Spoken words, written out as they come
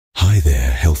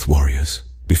there, health warriors.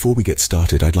 Before we get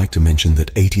started, I'd like to mention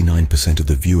that 89% of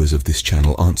the viewers of this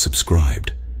channel aren't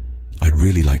subscribed. I'd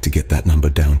really like to get that number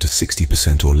down to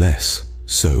 60% or less.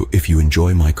 So if you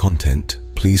enjoy my content,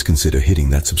 please consider hitting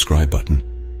that subscribe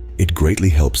button. It greatly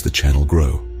helps the channel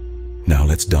grow. Now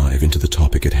let's dive into the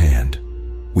topic at hand.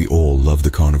 We all love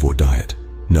the carnivore diet,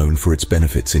 known for its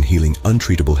benefits in healing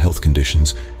untreatable health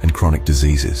conditions and chronic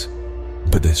diseases.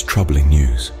 But there's troubling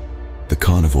news. The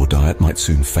carnivore diet might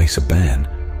soon face a ban,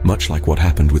 much like what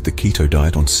happened with the keto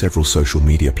diet on several social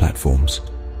media platforms.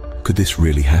 Could this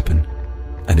really happen?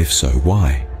 And if so,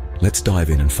 why? Let's dive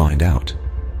in and find out.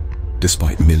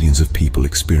 Despite millions of people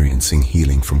experiencing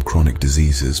healing from chronic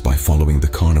diseases by following the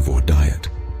carnivore diet,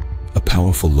 a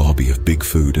powerful lobby of big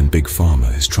food and big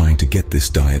pharma is trying to get this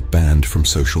diet banned from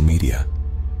social media.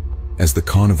 As the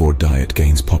carnivore diet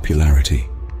gains popularity,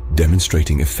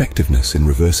 demonstrating effectiveness in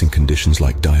reversing conditions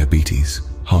like diabetes,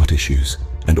 heart issues,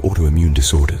 and autoimmune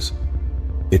disorders,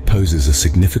 it poses a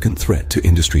significant threat to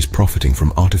industries profiting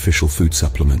from artificial food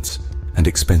supplements and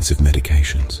expensive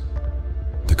medications.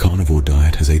 The carnivore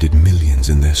diet has aided millions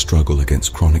in their struggle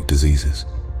against chronic diseases,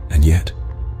 and yet,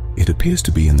 it appears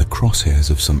to be in the crosshairs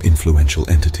of some influential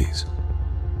entities.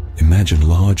 Imagine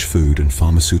large food and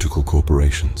pharmaceutical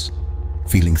corporations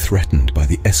feeling threatened by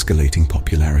the escalating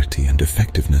popularity and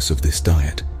effectiveness of this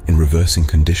diet in reversing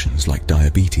conditions like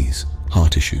diabetes,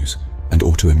 heart issues, and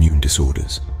autoimmune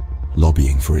disorders,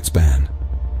 lobbying for its ban.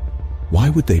 Why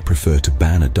would they prefer to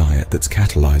ban a diet that's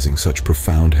catalyzing such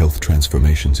profound health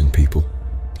transformations in people?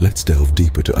 Let's delve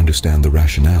deeper to understand the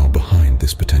rationale behind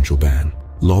this potential ban.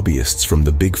 Lobbyists from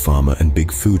the big pharma and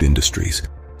big food industries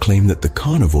claim that the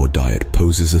carnivore diet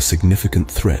poses a significant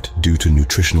threat due to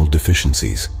nutritional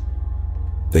deficiencies.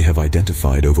 They have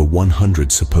identified over 100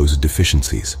 supposed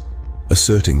deficiencies,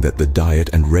 asserting that the diet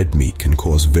and red meat can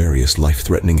cause various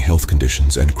life-threatening health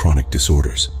conditions and chronic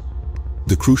disorders.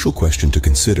 The crucial question to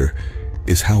consider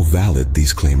is how valid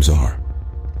these claims are.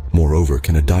 Moreover,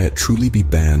 can a diet truly be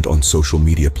banned on social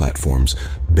media platforms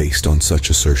based on such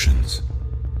assertions?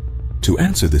 To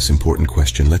answer this important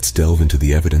question, let's delve into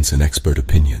the evidence and expert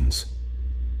opinions.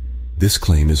 This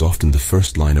claim is often the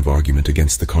first line of argument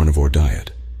against the carnivore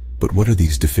diet. But what are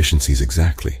these deficiencies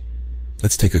exactly?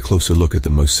 Let's take a closer look at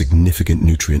the most significant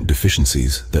nutrient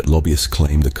deficiencies that lobbyists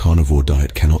claim the carnivore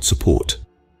diet cannot support,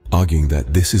 arguing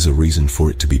that this is a reason for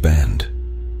it to be banned.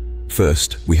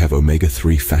 First, we have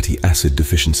omega-3 fatty acid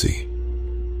deficiency.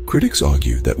 Critics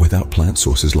argue that without plant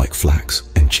sources like flax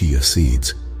and chia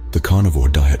seeds, the carnivore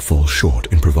diet falls short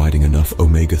in providing enough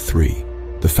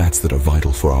omega-3, the fats that are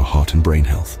vital for our heart and brain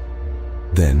health.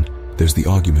 Then, there's the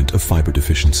argument of fiber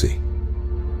deficiency.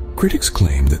 Critics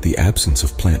claim that the absence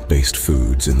of plant-based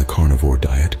foods in the carnivore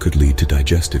diet could lead to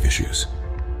digestive issues.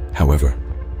 However,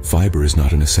 fiber is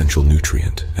not an essential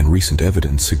nutrient, and recent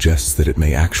evidence suggests that it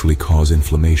may actually cause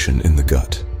inflammation in the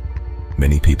gut.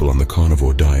 Many people on the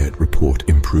carnivore diet report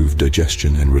improved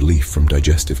digestion and relief from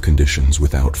digestive conditions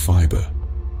without fiber.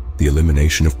 The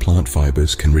elimination of plant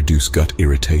fibers can reduce gut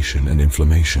irritation and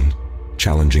inflammation,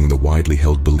 challenging the widely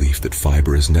held belief that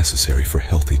fiber is necessary for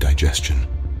healthy digestion.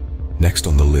 Next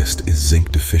on the list is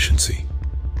zinc deficiency.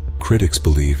 Critics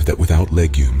believe that without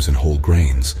legumes and whole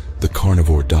grains, the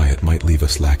carnivore diet might leave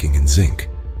us lacking in zinc,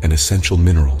 an essential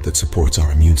mineral that supports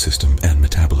our immune system and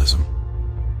metabolism.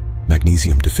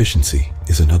 Magnesium deficiency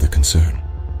is another concern.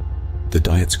 The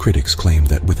diet's critics claim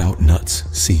that without nuts,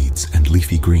 seeds, and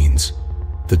leafy greens,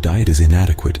 the diet is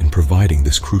inadequate in providing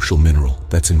this crucial mineral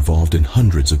that's involved in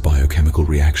hundreds of biochemical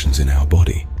reactions in our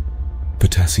body.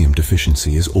 Potassium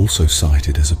deficiency is also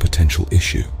cited as a potential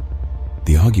issue.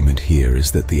 The argument here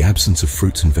is that the absence of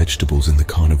fruits and vegetables in the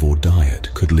carnivore diet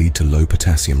could lead to low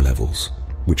potassium levels,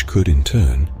 which could in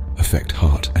turn affect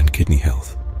heart and kidney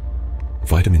health.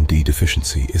 Vitamin D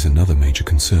deficiency is another major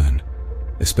concern,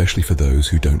 especially for those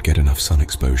who don't get enough sun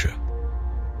exposure.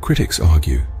 Critics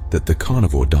argue that the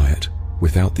carnivore diet,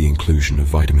 without the inclusion of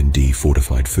vitamin D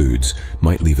fortified foods,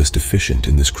 might leave us deficient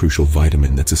in this crucial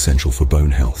vitamin that's essential for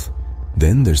bone health.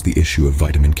 Then there's the issue of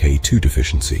vitamin K2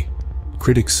 deficiency.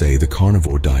 Critics say the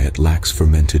carnivore diet lacks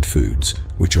fermented foods,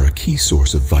 which are a key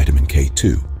source of vitamin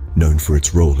K2, known for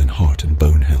its role in heart and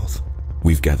bone health.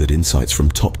 We've gathered insights from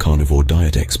top carnivore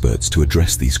diet experts to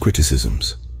address these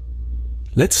criticisms.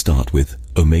 Let's start with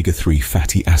omega-3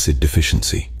 fatty acid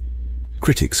deficiency.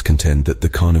 Critics contend that the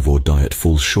carnivore diet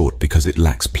falls short because it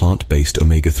lacks plant-based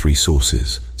omega-3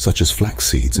 sources, such as flax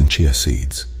seeds and chia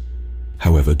seeds.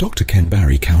 However, Dr. Ken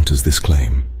Barry counters this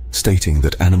claim, stating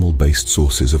that animal-based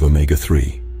sources of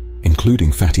omega-3,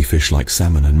 including fatty fish like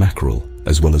salmon and mackerel,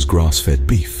 as well as grass-fed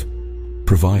beef,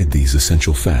 provide these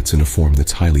essential fats in a form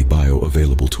that's highly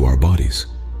bioavailable to our bodies.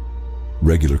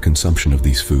 Regular consumption of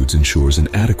these foods ensures an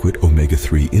adequate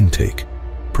omega-3 intake,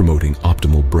 promoting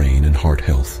optimal brain and heart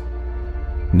health.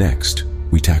 Next,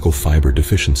 we tackle fiber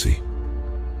deficiency.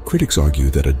 Critics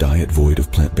argue that a diet void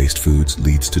of plant-based foods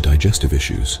leads to digestive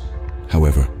issues.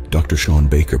 However, Dr. Sean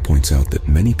Baker points out that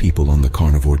many people on the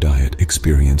carnivore diet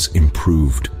experience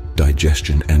improved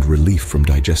digestion and relief from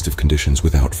digestive conditions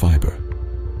without fiber.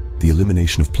 The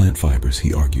elimination of plant fibers,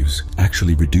 he argues,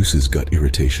 actually reduces gut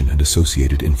irritation and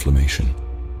associated inflammation.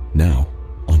 Now,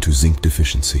 onto zinc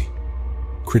deficiency.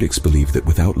 Critics believe that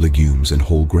without legumes and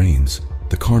whole grains,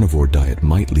 the carnivore diet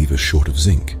might leave us short of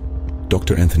zinc.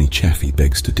 Dr. Anthony Chaffee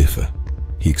begs to differ.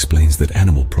 He explains that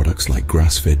animal products like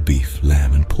grass-fed beef,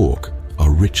 lamb, and pork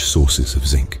are rich sources of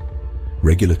zinc.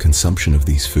 Regular consumption of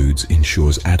these foods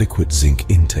ensures adequate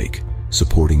zinc intake,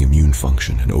 supporting immune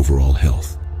function and overall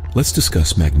health. Let's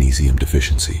discuss magnesium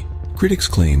deficiency. Critics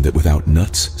claim that without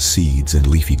nuts, seeds, and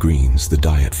leafy greens, the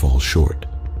diet falls short.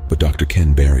 But Dr.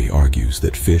 Ken Berry argues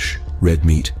that fish, red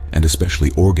meat, and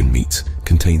especially organ meats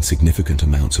contain significant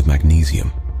amounts of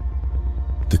magnesium.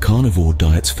 The carnivore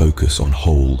diet's focus on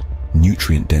whole,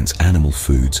 nutrient-dense animal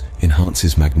foods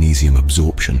enhances magnesium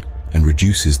absorption and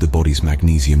reduces the body's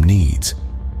magnesium needs.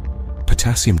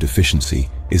 Potassium deficiency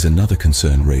is another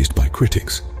concern raised by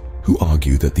critics, who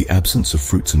argue that the absence of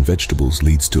fruits and vegetables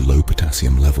leads to low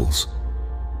potassium levels.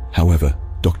 However,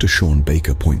 Dr. Sean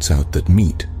Baker points out that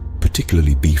meat,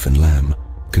 particularly beef and lamb,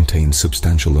 contains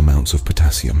substantial amounts of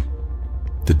potassium.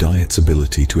 The diet's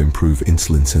ability to improve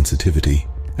insulin sensitivity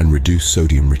and reduce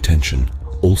sodium retention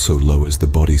also lowers the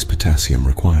body's potassium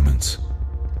requirements.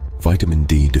 Vitamin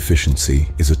D deficiency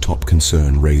is a top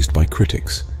concern raised by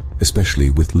critics,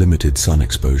 especially with limited sun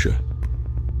exposure.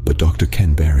 But Dr.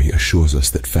 Ken Berry assures us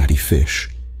that fatty fish,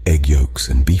 egg yolks,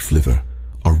 and beef liver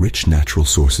are rich natural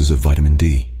sources of vitamin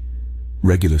D.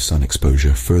 Regular sun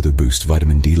exposure further boosts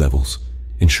vitamin D levels,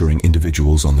 ensuring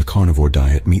individuals on the carnivore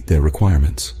diet meet their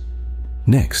requirements.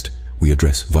 Next, we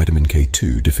address vitamin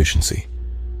K2 deficiency.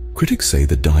 Critics say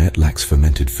the diet lacks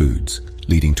fermented foods,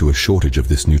 leading to a shortage of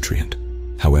this nutrient.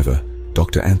 However,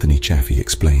 Dr. Anthony Chaffee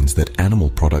explains that animal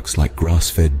products like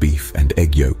grass-fed beef and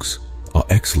egg yolks are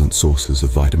excellent sources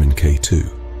of vitamin K2.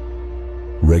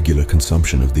 Regular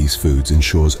consumption of these foods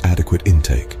ensures adequate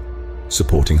intake,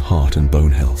 supporting heart and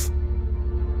bone health.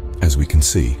 As we can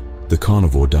see, the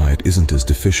carnivore diet isn't as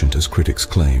deficient as critics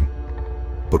claim.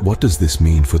 But what does this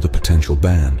mean for the potential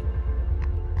ban?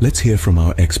 Let's hear from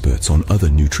our experts on other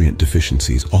nutrient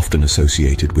deficiencies often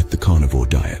associated with the carnivore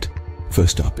diet.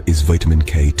 First up is vitamin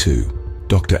K2.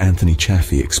 Dr. Anthony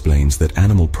Chaffee explains that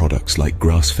animal products like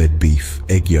grass-fed beef,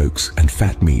 egg yolks, and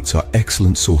fat meats are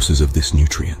excellent sources of this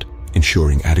nutrient,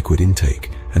 ensuring adequate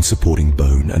intake and supporting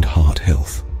bone and heart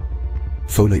health.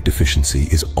 Folate deficiency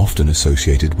is often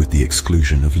associated with the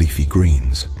exclusion of leafy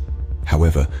greens.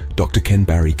 However, Dr. Ken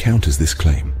Berry counters this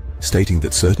claim, stating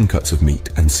that certain cuts of meat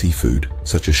and seafood,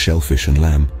 such as shellfish and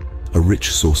lamb, are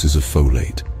rich sources of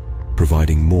folate,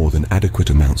 providing more than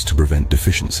adequate amounts to prevent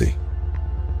deficiency.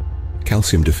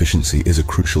 Calcium deficiency is a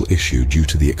crucial issue due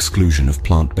to the exclusion of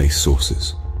plant-based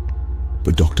sources.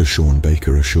 But Dr. Sean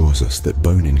Baker assures us that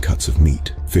bone-in cuts of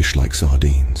meat, fish like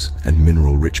sardines, and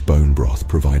mineral-rich bone broth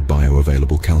provide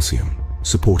bioavailable calcium,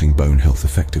 supporting bone health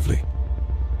effectively.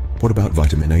 What about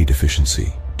vitamin A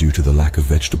deficiency due to the lack of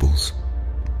vegetables?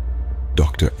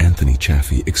 Dr. Anthony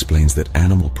Chaffee explains that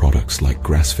animal products like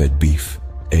grass-fed beef,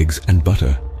 eggs, and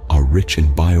butter are rich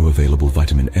in bioavailable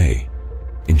vitamin A,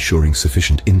 ensuring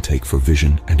sufficient intake for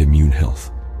vision and immune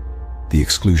health. The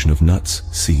exclusion of nuts,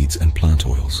 seeds, and plant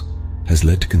oils has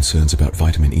led to concerns about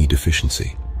vitamin E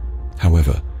deficiency.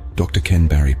 However, Dr. Ken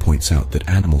Berry points out that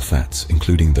animal fats,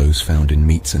 including those found in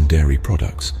meats and dairy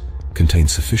products, contain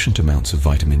sufficient amounts of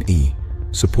vitamin E,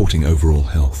 supporting overall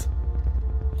health.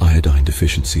 Iodine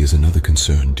deficiency is another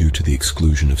concern due to the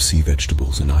exclusion of sea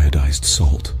vegetables and iodized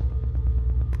salt.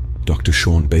 Dr.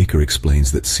 Sean Baker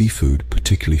explains that seafood,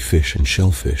 particularly fish and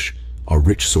shellfish, are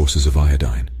rich sources of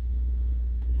iodine.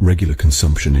 Regular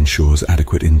consumption ensures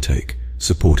adequate intake,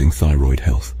 supporting thyroid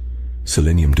health.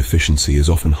 Selenium deficiency is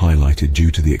often highlighted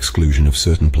due to the exclusion of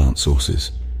certain plant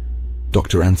sources.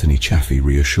 Dr. Anthony Chaffee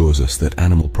reassures us that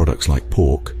animal products like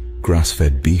pork,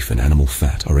 grass-fed beef, and animal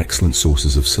fat are excellent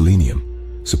sources of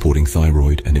selenium, supporting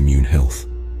thyroid and immune health.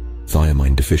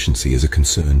 Thiamine deficiency is a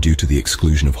concern due to the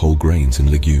exclusion of whole grains and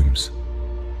legumes.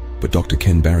 But Dr.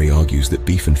 Ken Berry argues that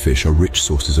beef and fish are rich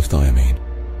sources of thiamine.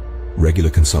 Regular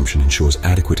consumption ensures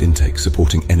adequate intake,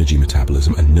 supporting energy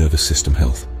metabolism and nervous system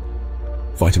health.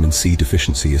 Vitamin C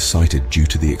deficiency is cited due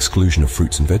to the exclusion of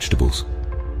fruits and vegetables.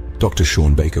 Dr.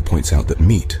 Sean Baker points out that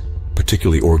meat,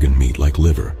 particularly organ meat like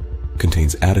liver,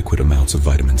 contains adequate amounts of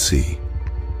vitamin C.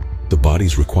 The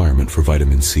body's requirement for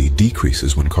vitamin C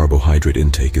decreases when carbohydrate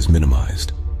intake is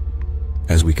minimized.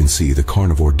 As we can see, the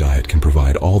carnivore diet can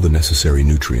provide all the necessary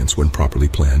nutrients when properly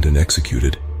planned and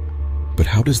executed. But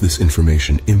how does this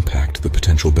information impact the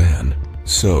potential ban?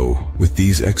 So, with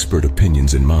these expert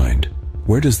opinions in mind,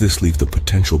 where does this leave the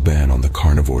potential ban on the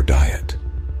carnivore diet?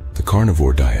 The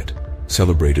carnivore diet,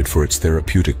 celebrated for its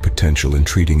therapeutic potential in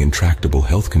treating intractable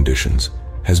health conditions,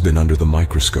 has been under the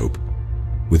microscope.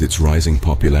 With its rising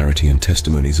popularity and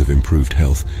testimonies of improved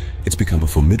health, it's become a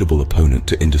formidable opponent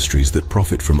to industries that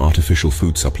profit from artificial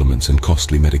food supplements and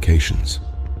costly medications.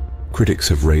 Critics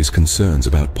have raised concerns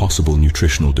about possible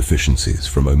nutritional deficiencies,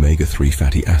 from omega-3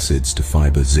 fatty acids to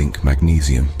fiber, zinc,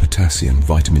 magnesium, potassium,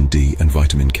 vitamin D, and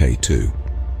vitamin K2.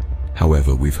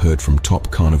 However, we've heard from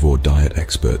top carnivore diet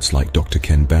experts like Dr.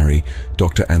 Ken Barry,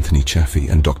 Dr. Anthony Chaffee,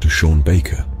 and Dr. Sean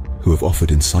Baker, who have offered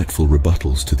insightful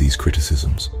rebuttals to these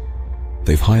criticisms.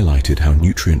 They've highlighted how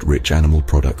nutrient-rich animal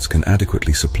products can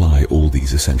adequately supply all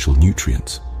these essential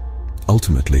nutrients.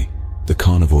 Ultimately, the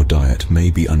carnivore diet may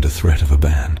be under threat of a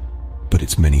ban, but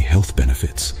its many health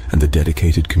benefits and the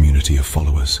dedicated community of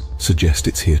followers suggest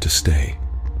it's here to stay.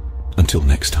 Until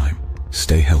next time,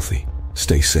 stay healthy,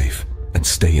 stay safe, and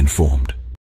stay informed.